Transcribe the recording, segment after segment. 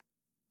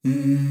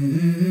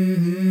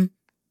Mm-hmm.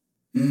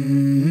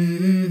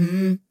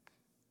 Mm-hmm.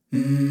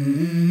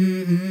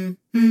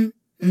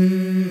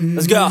 Mm-hmm.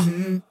 Let's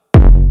go.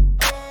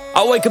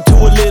 I wake up to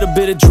a little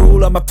bit of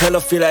drool on my pillow,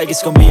 feel like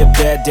it's gonna be a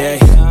bad day.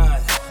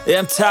 Yeah,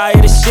 I'm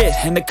tired of shit,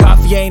 and the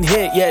coffee ain't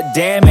hit yet,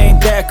 damn,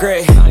 ain't that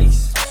great.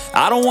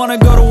 I don't wanna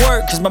go to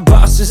work, cause my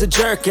boss is a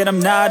jerk, and I'm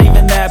not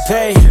even that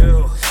paid.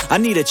 I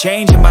need a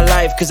change in my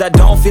life, cause I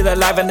don't feel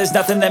alive, and there's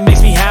nothing that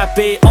makes me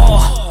happy.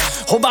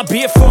 Hold my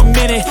beer for a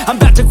minute, I'm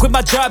about to quit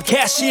my job,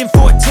 cash in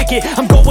for a ticket. I'm going